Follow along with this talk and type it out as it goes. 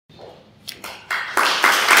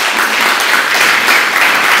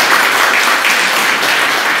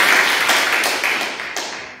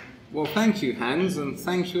Well, thank you, Hans, and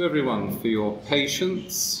thank you everyone for your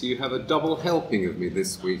patience. You have a double helping of me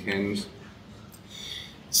this weekend.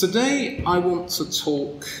 Today I want to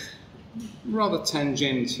talk, rather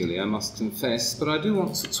tangentially I must confess, but I do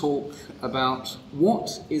want to talk about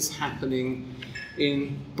what is happening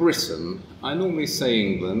in Britain. I normally say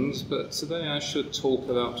England, but today I should talk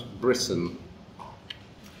about Britain.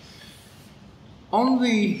 On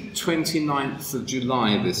the 29th of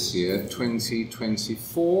July this year,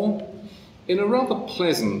 2024, in a rather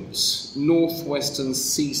pleasant northwestern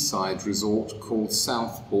seaside resort called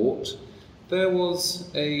Southport, there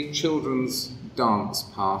was a children's dance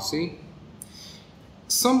party.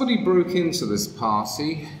 Somebody broke into this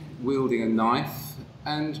party wielding a knife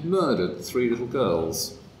and murdered 3 little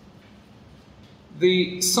girls.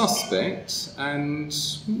 The suspect, and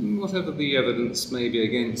whatever the evidence may be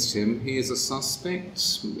against him, he is a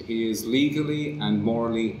suspect. He is legally and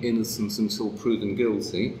morally innocent until proven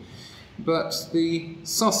guilty. But the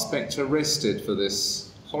suspect arrested for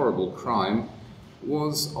this horrible crime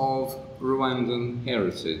was of Rwandan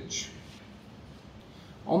heritage.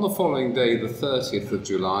 On the following day, the 30th of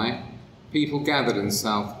July, people gathered in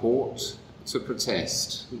Southport to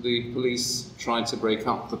protest. The police tried to break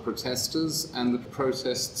up the protesters and the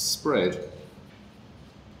protests spread.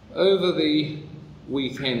 Over the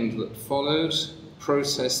weekend that followed,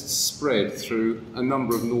 protests spread through a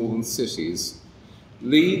number of northern cities: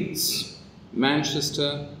 Leeds,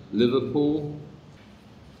 Manchester, Liverpool,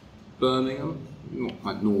 Birmingham, not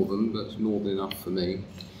quite northern, but northern enough for me.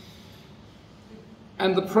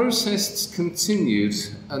 And the protests continued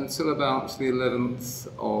until about the 11th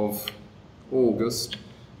of August,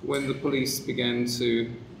 when the police began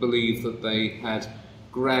to believe that they had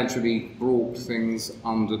gradually brought things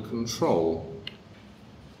under control.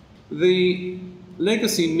 The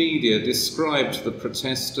legacy media described the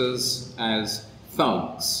protesters as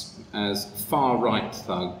thugs, as far-right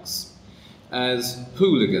thugs, as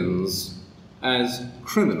hooligans, as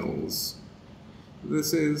criminals.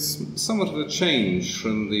 This is somewhat of a change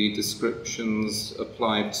from the descriptions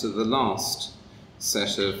applied to the last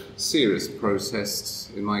set of serious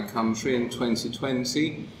protests in my country in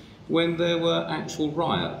 2020, when there were actual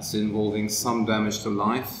riots involving some damage to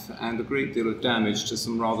life and a great deal of damage to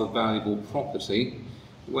some rather valuable property,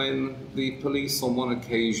 when the police on one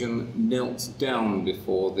occasion knelt down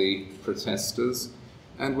before the protesters,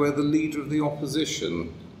 and where the leader of the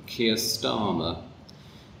opposition, Keir Starmer,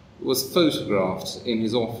 was photographed in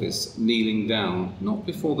his office kneeling down, not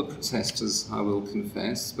before the protesters, I will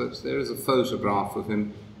confess, but there is a photograph of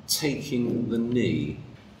him taking the knee.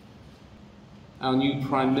 Our new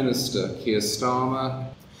Prime Minister, Keir Starmer,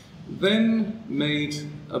 then made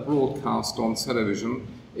a broadcast on television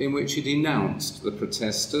in which he denounced the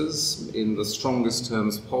protesters in the strongest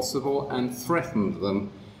terms possible and threatened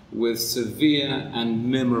them with severe and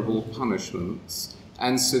memorable punishments.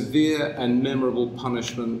 And severe and memorable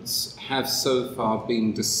punishments have so far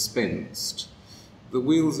been dispensed. The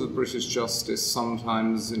wheels of British justice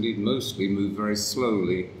sometimes, indeed mostly, move very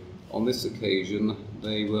slowly. On this occasion,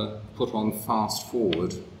 they were put on fast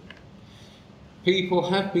forward. People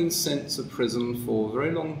have been sent to prison for very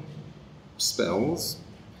long spells.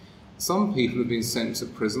 Some people have been sent to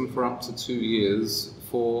prison for up to 2 years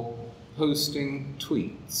for posting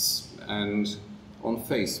tweets and on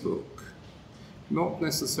Facebook, not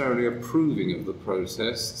necessarily approving of the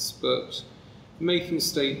protests, but making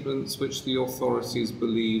statements which the authorities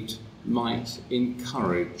believed might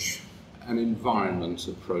encourage an environment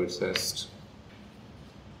of protest.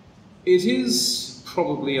 It is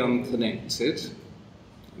probably unconnected,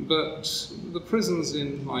 but the prisons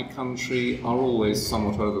in my country are always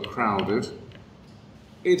somewhat overcrowded.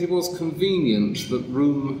 It was convenient that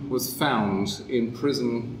room was found in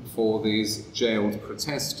prison for these jailed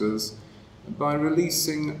protesters by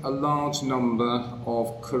releasing a large number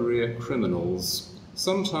of career criminals,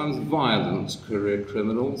 sometimes violent career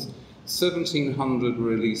criminals. 1,700 were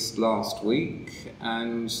released last week,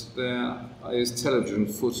 and there is television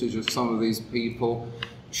footage of some of these people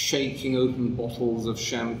shaking open bottles of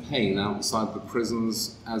champagne outside the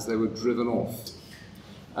prisons as they were driven off.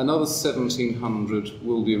 Another 1,700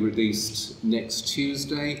 will be released next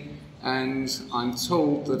Tuesday, and I'm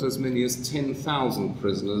told that as many as 10,000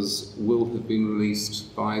 prisoners will have been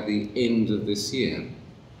released by the end of this year.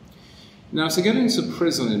 Now, to get into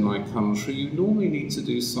prison in my country, you normally need to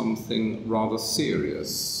do something rather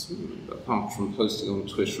serious, apart from posting on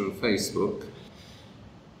Twitter and Facebook.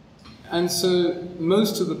 And so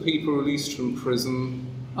most of the people released from prison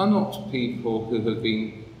are not people who have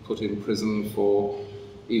been put in prison for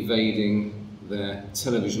evading their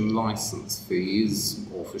television license fees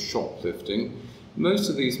or for shoplifting. Most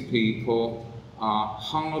of these people are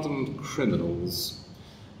hardened criminals.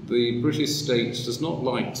 The British state does not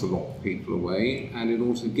like to lock people away, and in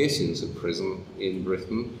order to get into prison in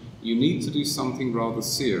Britain, you need to do something rather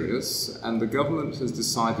serious, and the government has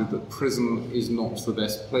decided that prison is not the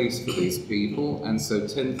best place for these people, and so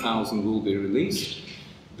 10,000 will be released.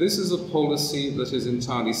 This is a policy that is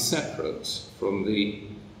entirely separate from the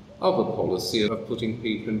other policy of putting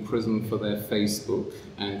people in prison for their Facebook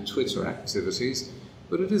and Twitter activities.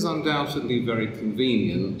 But it is undoubtedly very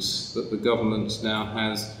convenient that the government now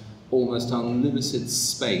has almost unlimited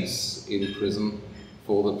space in prison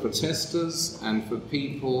for the protesters and for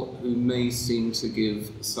people who may seem to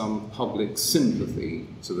give some public sympathy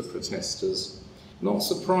to the protesters. Not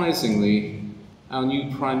surprisingly, our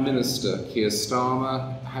new Prime Minister, Keir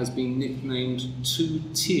Starmer, has been nicknamed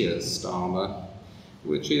Two-Tier Starmer,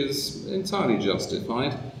 which is entirely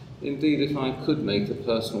justified. Indeed, if I could make a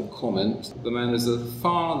personal comment, the man is a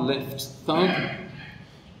far-left thug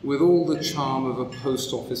with all the charm of a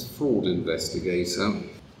post office fraud investigator.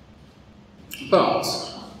 But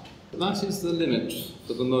that is the limit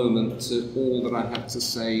for the moment to all that I have to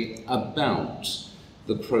say about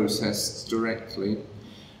the protests directly.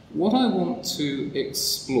 What I want to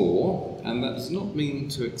explore, and that does not mean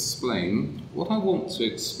to explain, what I want to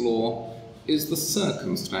explore is the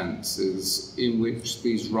circumstances in which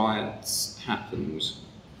these riots happened.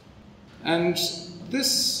 And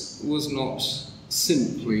this was not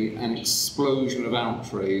simply an explosion of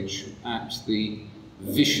outrage at the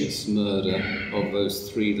vicious murder of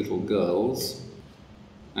those 3 little girls,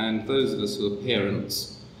 and those of us who are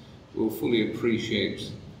parents will fully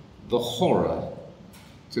appreciate the horror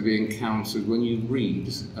to be encountered when you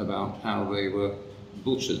read about how they were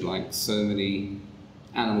butchered like so many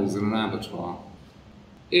animals in an abattoir.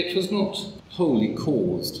 It was not wholly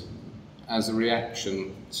caused as a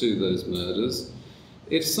reaction to those murders.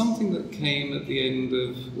 It's something that came at the end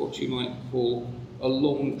of what you might call a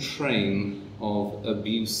long train of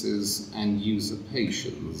abuses and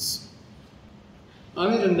usurpations. I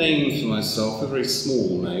made a name for myself, a very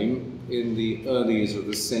small name, in the early years of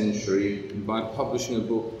the century by publishing a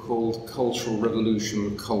book called Cultural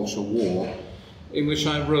Revolution, Culture War, in which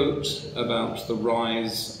I wrote about the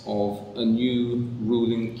rise of a new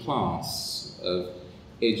ruling class of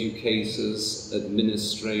educators,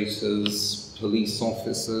 administrators, police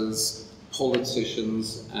officers,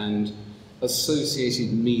 politicians, and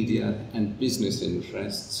associated media and business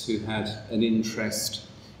interests who had an interest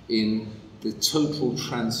in the total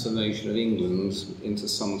transformation of England into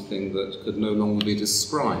something that could no longer be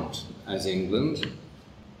described as England.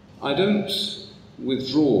 I don't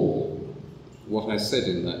withdraw what I said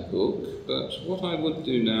in that book, but what I would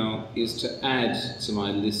do now is to add to my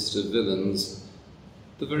list of villains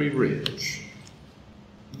the very rich.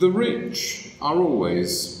 The rich are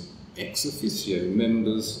always ex officio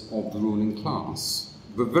members of the ruling class.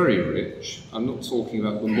 The very rich, I'm not talking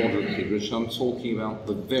about the moderately rich, I'm talking about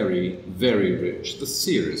the very, very rich, the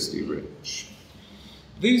seriously rich.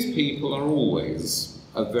 These people are always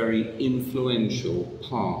a very influential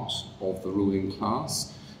part of the ruling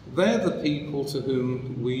class. They're the people to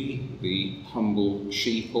whom we, the humble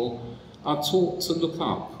sheeple, are taught to look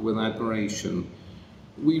up with admiration.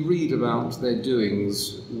 We read about their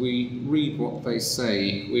doings, we read what they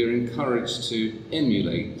say, we're encouraged to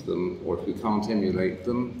emulate them, or if we can't emulate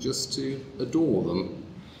them, just to adore them.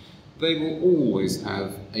 They will always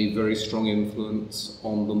have a very strong influence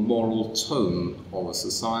on the moral tone of a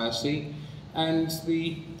society, and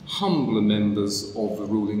the humbler members of the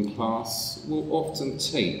ruling class will often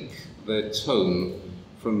take their tone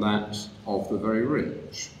from that of the very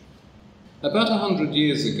rich. About 100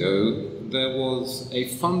 years ago, there was a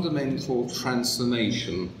fundamental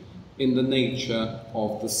transformation in the nature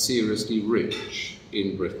of the seriously rich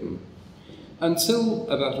in Britain. Until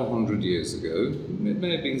about 100 years ago, it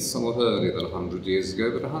may have been somewhat earlier than 100 years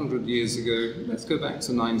ago, but 100 years ago, let's go back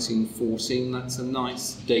to 1914, that's a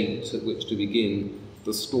nice date at which to begin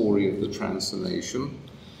the story of the transformation.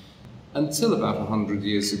 Until about 100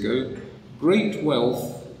 years ago, great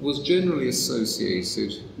wealth was generally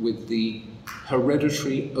associated with the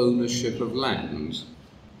hereditary ownership of land.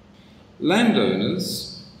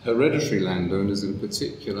 Landowners, hereditary landowners in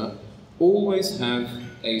particular, always have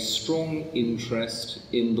a strong interest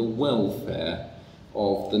in the welfare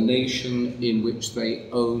of the nation in which they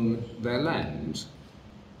own their land.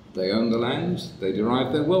 They own the land, they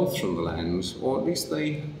derive their wealth from the land, or at least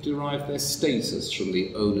they derive their status from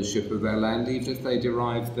the ownership of their land, even if they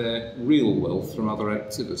derive their real wealth from other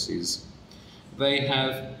activities. They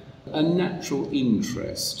have a natural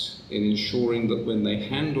interest in ensuring that when they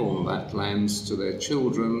hand on that land to their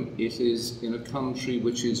children, it is in a country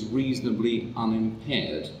which is reasonably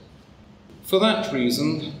unimpaired. For that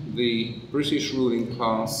reason, the British ruling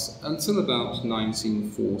class, until about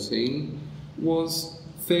 1914, was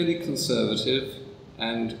fairly conservative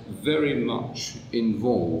and very much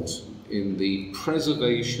involved in the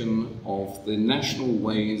preservation of the national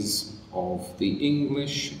ways of the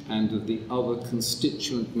English and of the other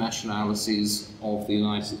constituent nationalities of the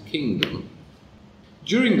United Kingdom.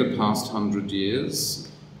 During the past 100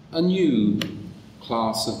 years, a new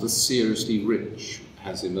class of the seriously rich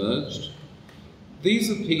has emerged.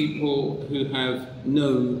 These are people who have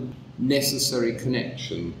no necessary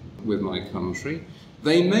connection with my country.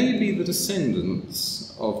 They may be the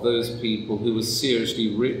descendants of those people who were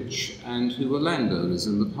seriously rich and who were landowners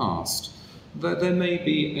in the past. That there may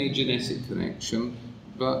be a genetic connection,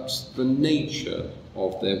 but the nature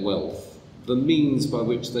of their wealth, the means by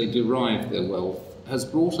which they derive their wealth, has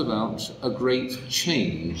brought about a great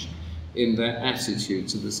change in their attitude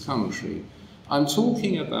to this country. I'm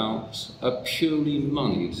talking about a purely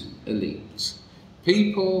moneyed elite,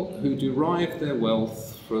 people who derive their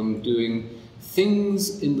wealth from doing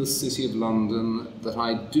things in the City of London that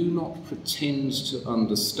I do not pretend to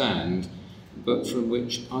understand, but from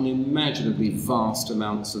which unimaginably vast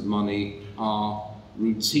amounts of money are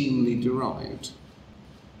routinely derived.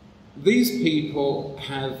 These people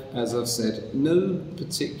have, as I've said, no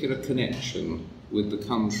particular connection with the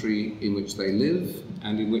country in which they live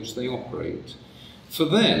and in which they operate. For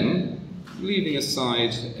them, leaving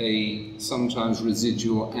aside a sometimes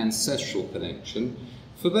residual ancestral connection,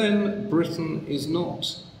 for them Britain is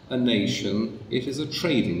not a nation, it is a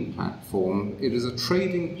trading platform. It is a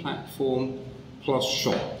trading platform plus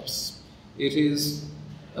shops. It is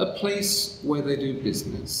a place where they do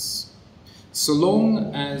business. So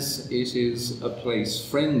long as it is a place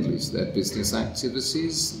friendly to their business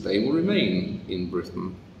activities, they will remain in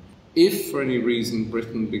Britain. If for any reason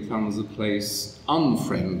Britain becomes a place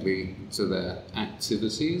unfriendly to their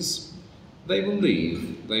activities, they will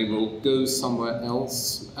leave. They will go somewhere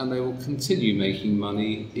else and they will continue making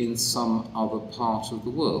money in some other part of the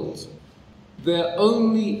world. Their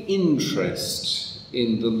only interest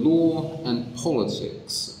in the law and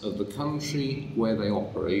politics of the country where they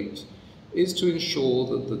operate is to ensure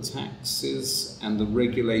that the taxes and the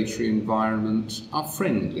regulatory environment are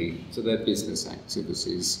friendly to their business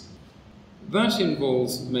activities. That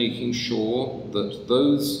involves making sure that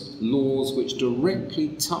those laws which directly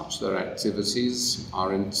touch their activities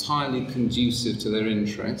are entirely conducive to their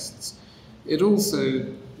interests. It also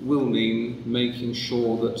will mean making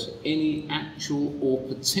sure that any actual or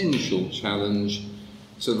potential challenge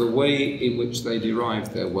to the way in which they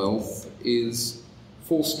derive their wealth is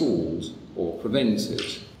forestalled or prevented.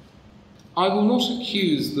 I will not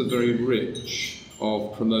accuse the very rich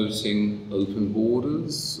of promoting open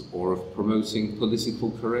borders, or of promoting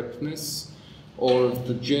political correctness, or of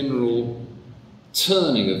the general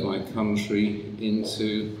turning of my country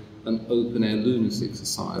into an open-air lunatic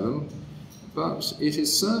asylum, but it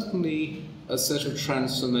is certainly a set of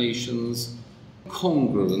transformations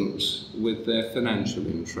congruent with their financial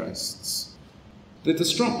interests. The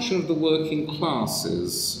destruction of the working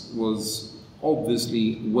classes was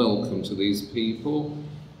obviously welcome to these people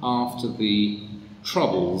after the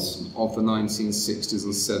troubles of the 1960s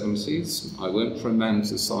and 70s. I won't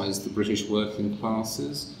romanticise the British working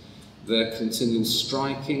classes. Their continual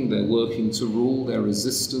striking, their working to rule, their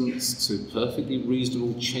resistance to perfectly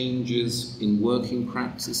reasonable changes in working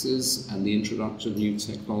practices and the introduction of new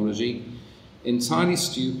technology. Entirely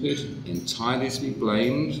stupid, entirely to be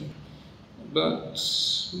blamed, but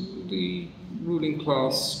the ruling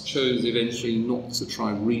class chose eventually not to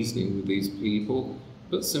try reasoning with these people,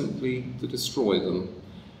 but simply to destroy them.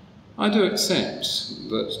 I do accept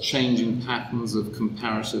that changing patterns of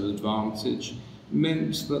comparative advantage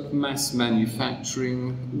meant that mass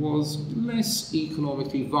manufacturing was less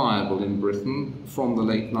economically viable in Britain from the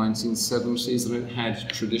late 1970s than it had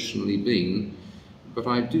traditionally been, but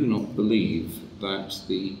I do not believe that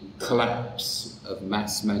the collapse of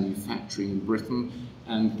mass manufacturing in Britain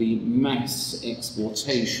and the mass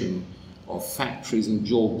exportation of factories and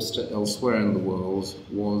jobs to elsewhere in the world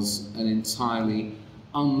was an entirely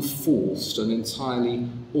unforced and entirely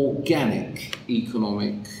organic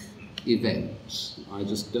economic event. I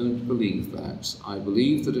just don't believe that. I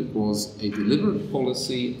believe that it was a deliberate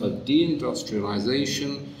policy of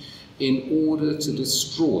deindustrialization in order to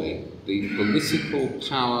destroy the political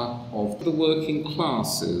power of the working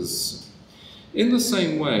classes. In the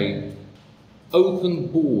same way, open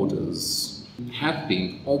borders have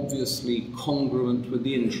been obviously congruent with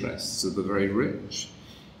the interests of the very rich.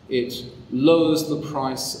 It lowers the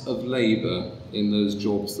price of labour in those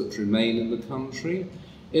jobs that remain in the country.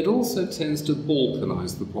 It also tends to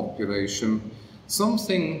balkanise the population,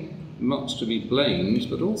 something much to be blamed,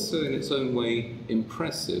 but also in its own way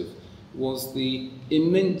impressive, was the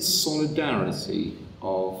immense solidarity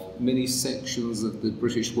of many sections of the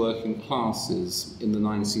British working classes in the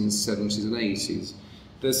 1970s and 80s.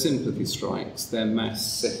 Their sympathy strikes, their mass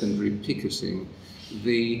secondary picketing,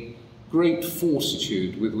 the great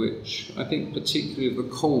fortitude with which, I think particularly of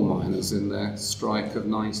the coal miners in their strike of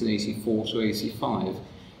 1984 to 85,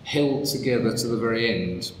 held together to the very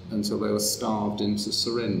end until they were starved into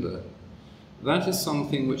surrender. That is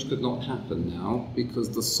something which could not happen now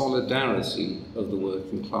because the solidarity of the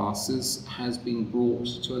working classes has been brought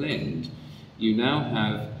to an end. You now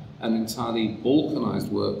have an entirely balkanised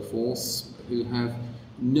workforce who have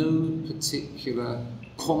no particular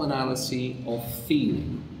commonality of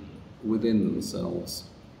feeling within themselves.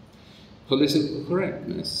 Political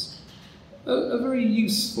correctness, a very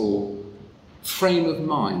useful frame of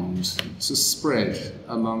mind to spread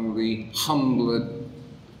among the humbler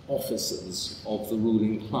officers of the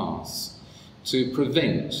ruling class to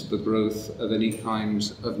prevent the growth of any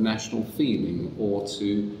kind of national feeling or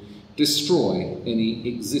to destroy any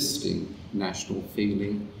existing national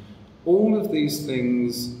feeling. All of these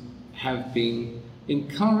things have been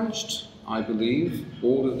encouraged, I believe.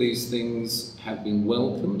 All of these things have been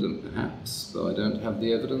welcomed, and perhaps, though I don't have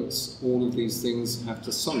the evidence, all of these things have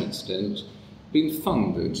to some extent been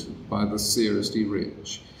funded by the seriously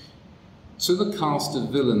rich. To the cast of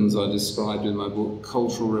villains I described in my book,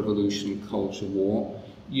 Cultural Revolution, Culture War,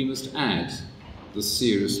 you must add the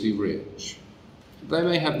seriously rich. They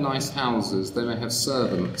may have nice houses, they may have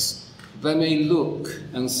servants, they may look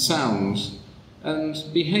and sound and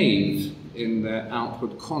behave in their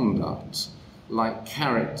outward conduct like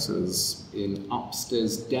characters in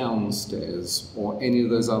Upstairs, Downstairs, or any of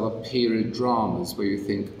those other period dramas where you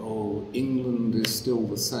think, oh, England is still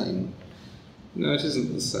the same. No, it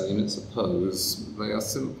isn't the same, it's a pose. They are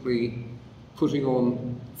simply putting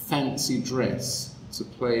on fancy dress to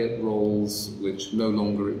play at roles which no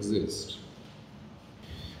longer exist.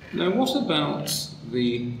 Now, what about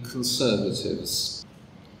the Conservatives?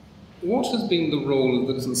 What has been the role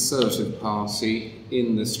of the Conservative Party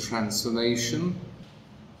in this transformation?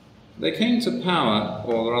 They came to power,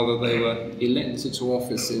 or rather they were elected to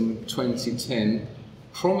office in 2010,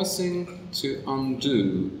 promising to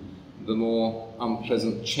undo the more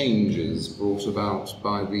unpleasant changes brought about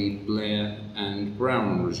by the Blair and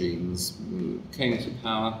Brown regimes, came to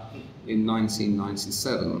power in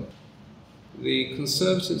 1997. The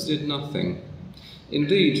Conservatives did nothing.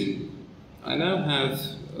 Indeed, I now have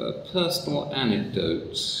a personal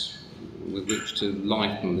anecdote with which to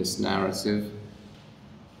lighten this narrative.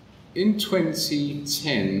 In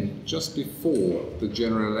 2010, just before the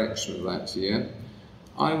general election of that year,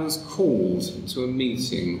 I was called to a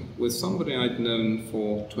meeting with somebody I'd known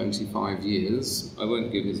for 25 years. I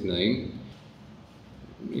won't give his name.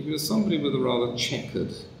 He was somebody with a rather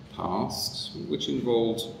checkered past, which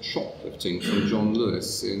involved shoplifting from John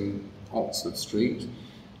Lewis in Oxford Street,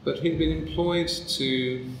 but he'd been employed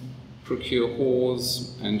to procure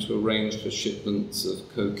whores and to arrange for shipments of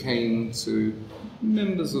cocaine to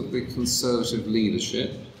members of the Conservative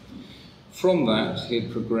leadership. From that, he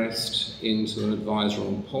had progressed into an advisor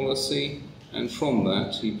on policy, and from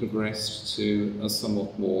that, he progressed to a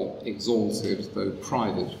somewhat more exalted, though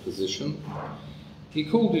private, position. He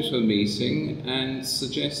called me to a meeting and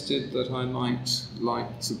suggested that I might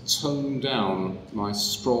like to tone down my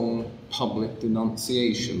strong public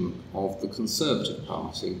denunciation of the Conservative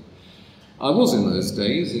Party. I was in those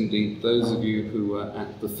days, indeed those of you who were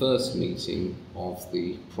at the first meeting of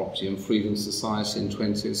the Property and Freedom Society in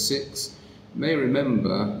 2006 may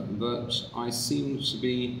remember that I seemed to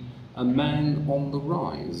be a man on the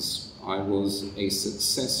rise. I was a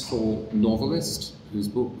successful novelist whose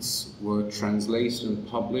books were translated and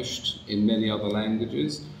published in many other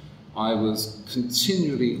languages. I was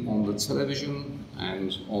continually on the television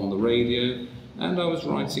and on the radio, and I was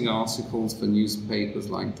writing articles for newspapers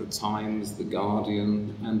like The Times, The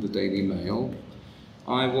Guardian, and the Daily Mail.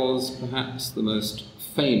 I was perhaps the most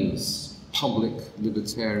famous public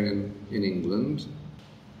libertarian in England,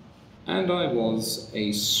 and I was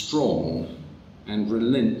a strong and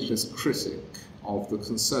relentless critic of the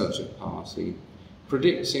Conservative Party,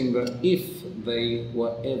 predicting that if they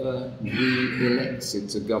were ever re-elected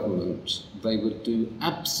to government, they would do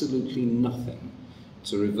absolutely nothing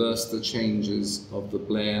to reverse the changes of the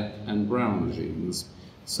Blair and Brown regimes.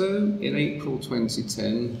 So in April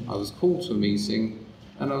 2010, I was called to a meeting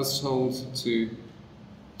and I was told to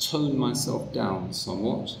tone myself down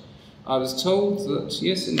somewhat. I was told that,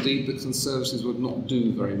 yes, indeed, the Conservatives would not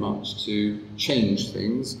do very much to change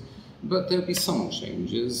things, but there would be some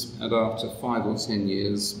changes, and after 5 or 10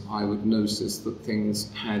 years, I would notice that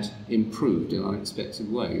things had improved in unexpected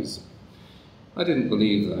ways. I didn't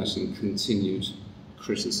believe that and continued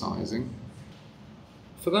criticising.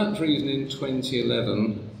 For that reason, in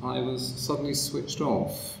 2011, I was suddenly switched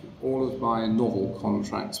off. All of my novel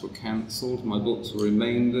contracts were cancelled, my books were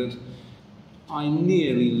remaindered. I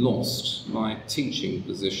nearly lost my teaching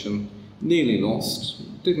position. Nearly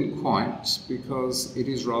lost, didn't quite, because it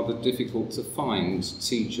is rather difficult to find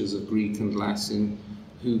teachers of Greek and Latin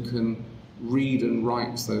who can read and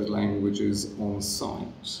write those languages on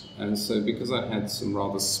sight. And so because I had some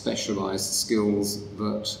rather specialised skills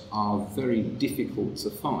that are very difficult to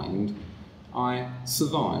find, I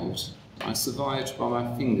survived. I survived by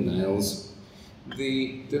my fingernails.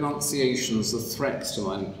 The denunciations, the threats to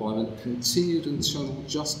my employment continued until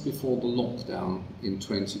just before the lockdown in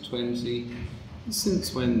 2020,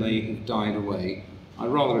 since when they have died away. I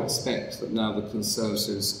rather expect that now the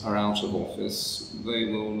Conservatives are out of office, they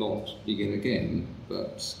will not begin again,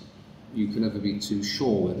 but you can never be too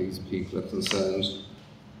sure where these people are concerned.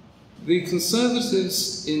 The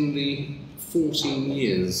Conservatives, in the 14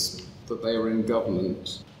 years that they were in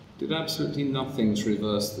government, did absolutely nothing to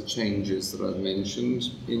reverse the changes that I've mentioned.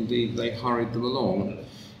 Indeed, they hurried them along.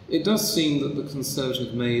 It does seem that the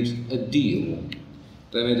Conservatives made a deal.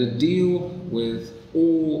 They made a deal with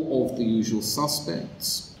all of the usual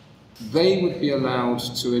suspects. They would be allowed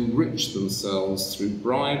to enrich themselves through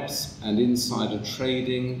bribes and insider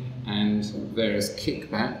trading and various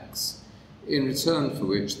kickbacks, in return for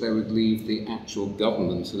which they would leave the actual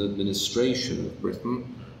government and administration of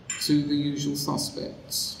Britain to the usual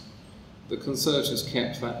suspects. The Conservatives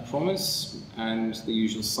kept that promise, and the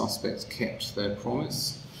usual suspects kept their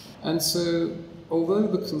promise. And so, although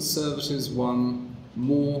the Conservatives won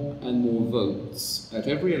more and more votes at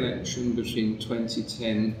every election between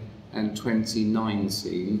 2010 and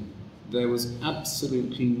 2019, there was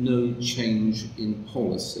absolutely no change in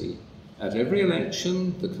policy. At every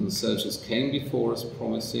election, the Conservatives came before us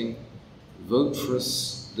promising, vote for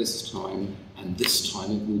us this time, and this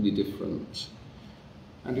time it will be different.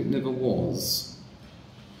 And it never was.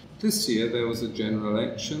 This year there was a general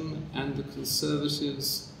election and the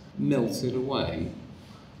Conservatives melted away.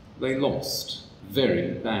 They lost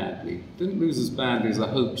very badly. Didn't lose as badly as I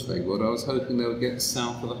hoped they would. I was hoping they would get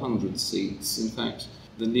south of 100 seats. In fact,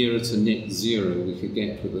 the nearer to net zero we could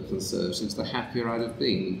get with the Conservatives, the happier I'd have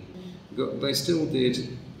been. They still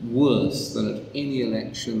did worse than at any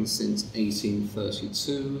election since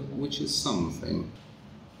 1832, which is something.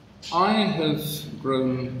 I have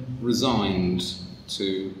grown resigned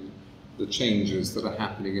to the changes that are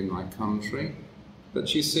happening in my country,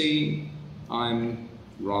 but you see, I'm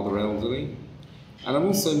rather elderly, and I'm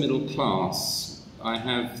also middle class. I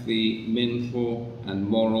have the mental and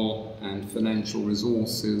moral and financial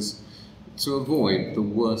resources to avoid the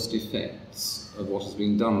worst effects of what has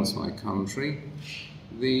been done to my country.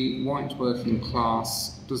 The white working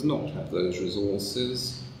class does not have those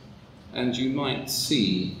resources, and you might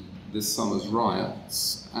see this summer's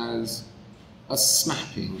riots as a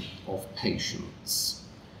snapping of patience.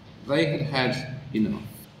 They had had enough.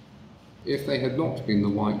 If they had not been the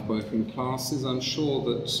white working classes, I'm sure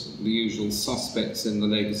that the usual suspects in the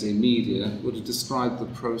legacy media would have described the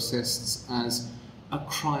protests as a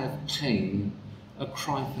cry of pain, a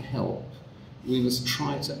cry for help. We must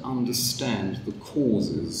try to understand the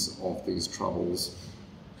causes of these troubles.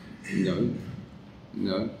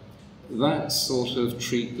 No. That sort of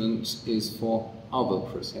treatment is for other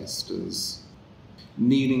protesters.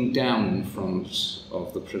 Kneeling down in front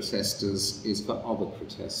of the protesters is for other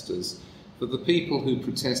protesters. For the people who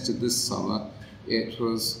protested this summer, it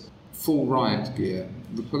was full riot gear.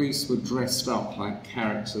 The police were dressed up like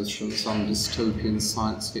characters from some dystopian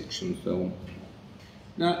science fiction film.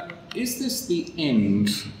 Now, is this the end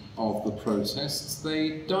of the protests?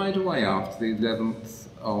 They died away after the 11th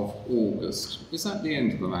of August. Is that the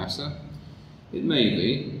end of the matter? It may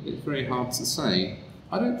be. It's very hard to say.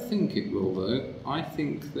 I don't think it will, though. I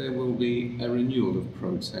think there will be a renewal of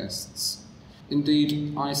protests.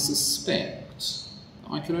 Indeed, I suspect,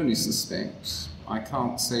 I can only suspect, I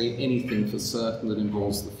can't say anything for certain that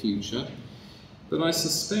involves the future, but I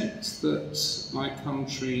suspect that my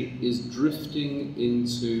country is drifting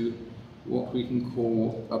into what we can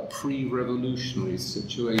call a pre-revolutionary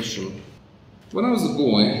situation. When I was a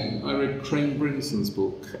boy, I read Crane Brinson's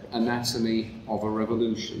book, Anatomy of a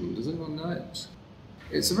Revolution. Does anyone know it?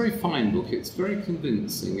 It's a very fine book, it's very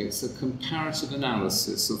convincing. It's a comparative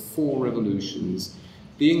analysis of 4 revolutions: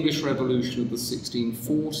 the English Revolution of the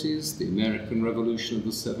 1640s, the American Revolution of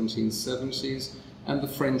the 1770s, and the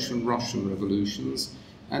French and Russian revolutions,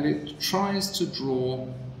 and it tries to draw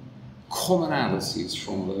commonalities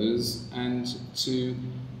from those and to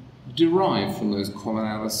derive from those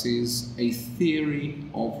commonalities a theory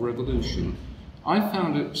of revolution. I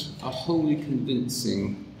found it a wholly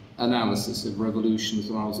convincing analysis of revolutions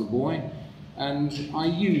when I was a boy, and I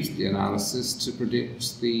used the analysis to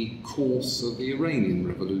predict the course of the Iranian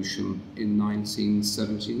Revolution in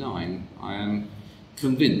 1979. I am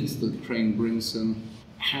convinced that Crane Brinton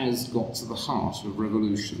has got to the heart of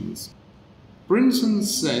revolutions. Brinton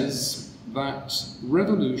says that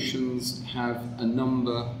revolutions have a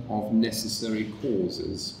number of necessary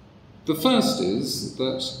causes. The first is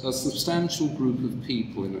that a substantial group of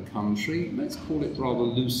people in a country, let's call it rather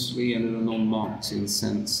loosely and in a non-Marxian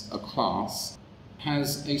sense a class,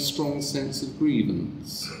 has a strong sense of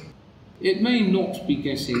grievance. It may not be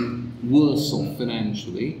getting worse off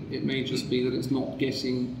financially, it may just be that it's not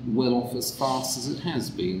getting well off as fast as it has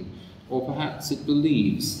been, or perhaps it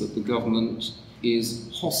believes that the government is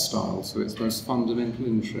hostile to its most fundamental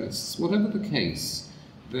interests. Whatever the case,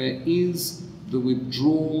 there is the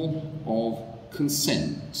withdrawal of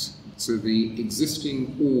consent to the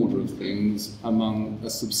existing order of things among a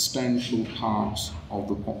substantial part of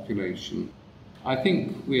the population. I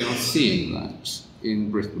think we are seeing that in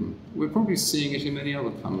Britain. We're probably seeing it in many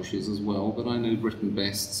other countries as well, but I know Britain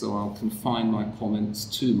best, so I'll confine my comments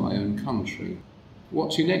to my own country.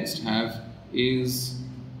 What you next have is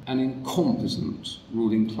an incompetent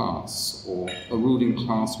ruling class, or a ruling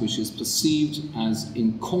class which is perceived as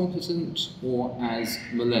incompetent or as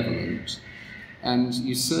malevolent. And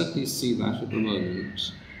you certainly see that at the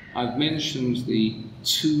moment. I've mentioned the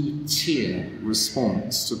 2-tier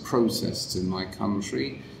response to protests in my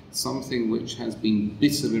country, something which has been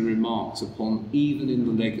bitterly remarked upon even in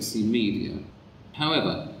the legacy media.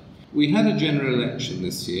 However, we had a general election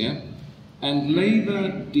this year, and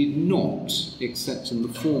Labour did not, except in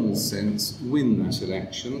the formal sense, win that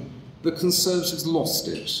election. The Conservatives lost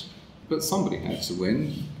it, but somebody had to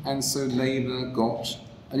win, and so Labour got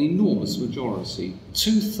an enormous majority,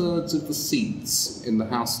 2/3 of the seats in the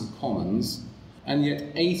House of Commons, and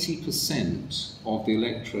yet 80% of the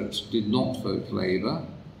electorate did not vote Labour.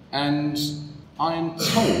 And I'm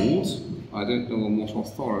told, I don't know on what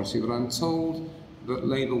authority, but I'm told that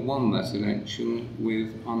Labour won that election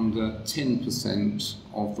with under 10%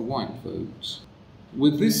 of the white vote.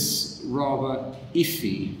 With this rather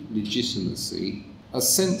iffy legitimacy, a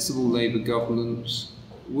sensible Labour government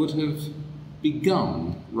would have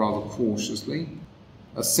begun rather cautiously.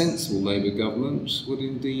 A sensible Labour government would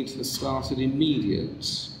indeed have started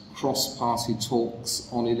immediate cross-party talks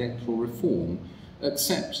on electoral reform,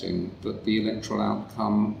 accepting that the electoral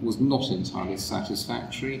outcome was not entirely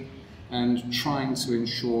satisfactory, and trying to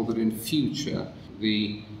ensure that in future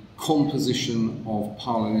the composition of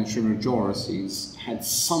parliamentary majorities had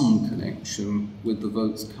some connection with the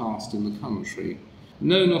votes cast in the country.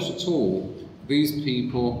 No, not at all. These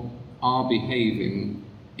people are behaving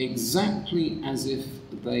exactly as if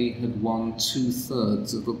they had won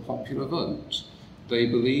 2/3 of the popular vote. They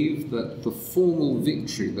believe that the formal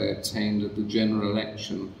victory they attained at the general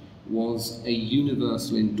election was a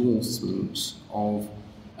universal endorsement of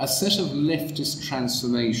a set of leftist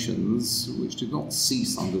transformations which did not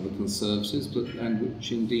cease under the Conservatives, and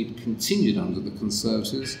which indeed continued under the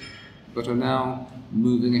Conservatives, but are now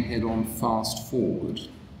moving ahead on fast forward.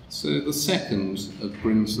 So the second of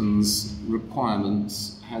Brinton's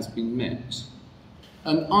requirements has been met.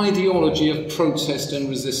 An ideology of protest and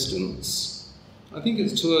resistance. I think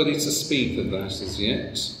it's too early to speak of that as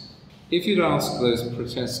yet. If you'd ask those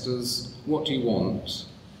protesters, what do you want?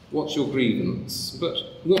 What's your grievance? But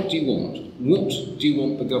what do you want? What do you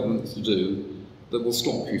want the government to do that will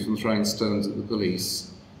stop you from throwing stones at the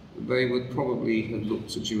police? They would probably have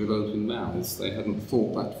looked at you with open mouths. They hadn't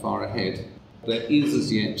thought that far ahead. There is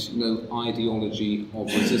as yet no ideology of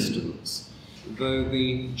resistance, though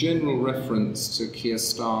the general reference to Keir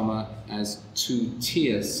Starmer as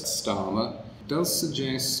 2-tier Starmer does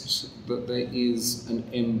suggest that there is an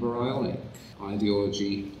embryonic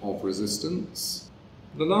ideology of resistance.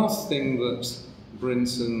 The last thing that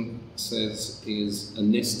Brinton says is a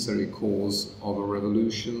necessary cause of a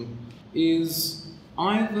revolution is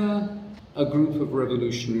either a group of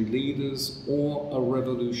revolutionary leaders or a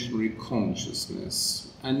revolutionary consciousness,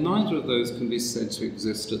 and neither of those can be said to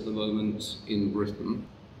exist at the moment in Britain.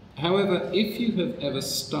 However, if you have ever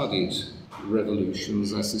studied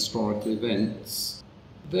revolutions as historical events,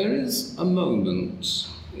 There is a moment.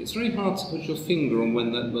 It's very hard to put your finger on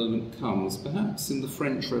when that moment comes. Perhaps in the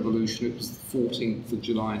French Revolution it was the 14th of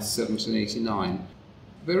July 1789.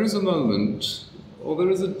 There is a moment, or there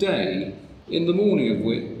is a day, in the morning of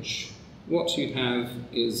which what you have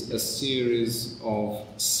is a series of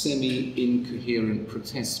semi-incoherent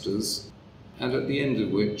protesters, and at the end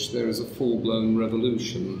of which there is a full-blown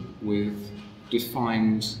revolution with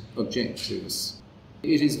defined objectives.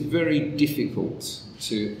 It is very difficult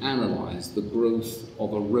to analyse the growth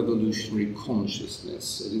of a revolutionary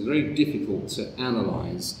consciousness. It is very difficult to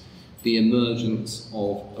analyse the emergence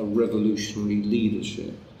of a revolutionary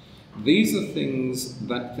leadership. These are things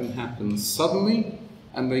that can happen suddenly,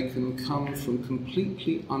 and they can come from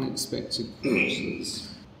completely unexpected quarters.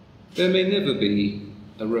 There may never be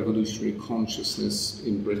a revolutionary consciousness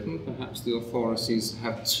in Britain. Perhaps the authorities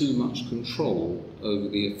have too much control over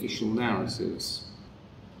the official narratives.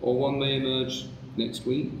 Or one may emerge next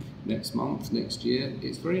week, next month, next year.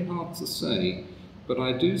 It's very hard to say, but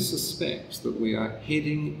I do suspect that we are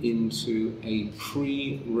heading into a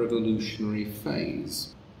pre-revolutionary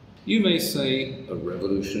phase. You may say, a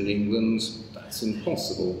revolution in England, that's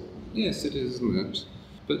impossible. Yes, it is, isn't it?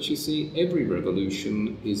 But you see, every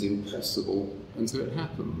revolution is impossible until it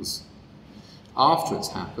happens. After it's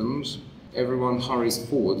happened, everyone hurries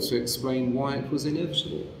forward to explain why it was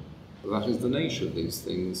inevitable. That is the nature of these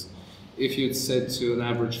things. If you'd said to an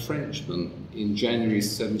average Frenchman in January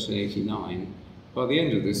 1789, by the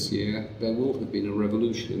end of this year, there will have been a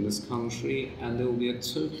revolution in this country and there will be a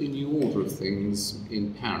totally new order of things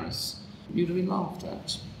in Paris, you'd have been laughed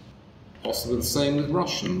at. Possibly the same with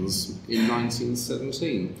Russians in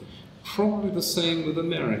 1917. Probably the same with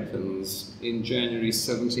Americans in January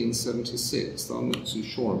 1776, though I'm not too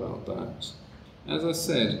sure about that. As I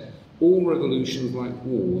said, all revolutions, like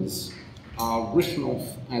wars, are written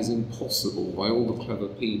off as impossible by all the clever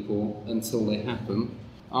people until they happen,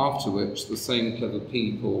 after which the same clever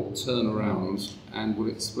people turn around and will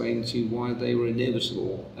explain to you why they were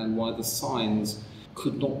inevitable and why the signs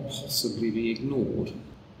could not possibly be ignored.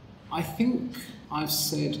 I think I've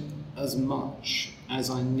said as much as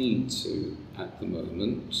I need to at the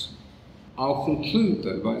moment. I'll conclude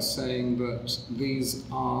though by saying that these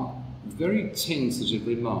are very tentative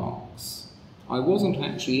remarks. I wasn't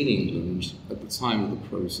actually in England at the time of the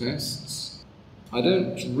protests. I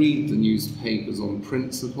don't read the newspapers on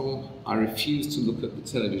principle. I refuse to look at the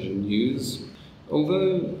television news.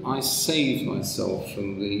 Although I saved myself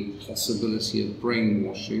from the possibility of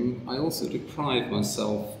brainwashing, I also deprived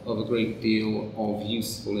myself of a great deal of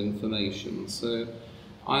useful information. So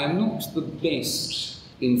I am not the best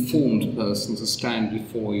informed person to stand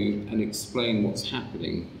before you and explain what's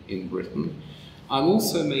happening in Britain. I'm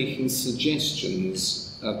also making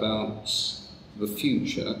suggestions about the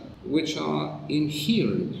future which are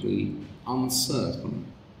inherently uncertain.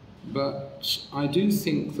 But I do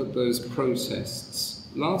think that those protests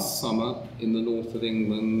last summer in the north of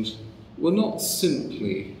England were not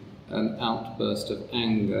simply an outburst of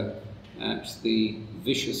anger at the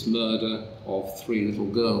vicious murder of 3 little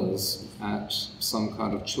girls at some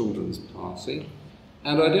kind of children's party.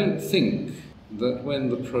 And I don't think that when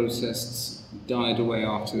the protests died away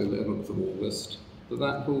after the 11th of August,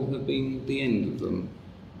 that will have been the end of them.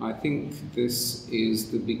 I think this is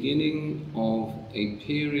the beginning of a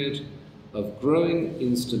period of growing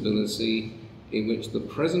instability in which the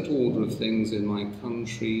present order of things in my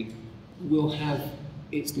country will have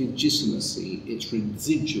its legitimacy, its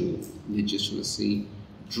residual legitimacy,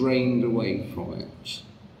 drained away from it.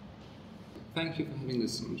 Thank you for having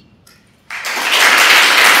listened.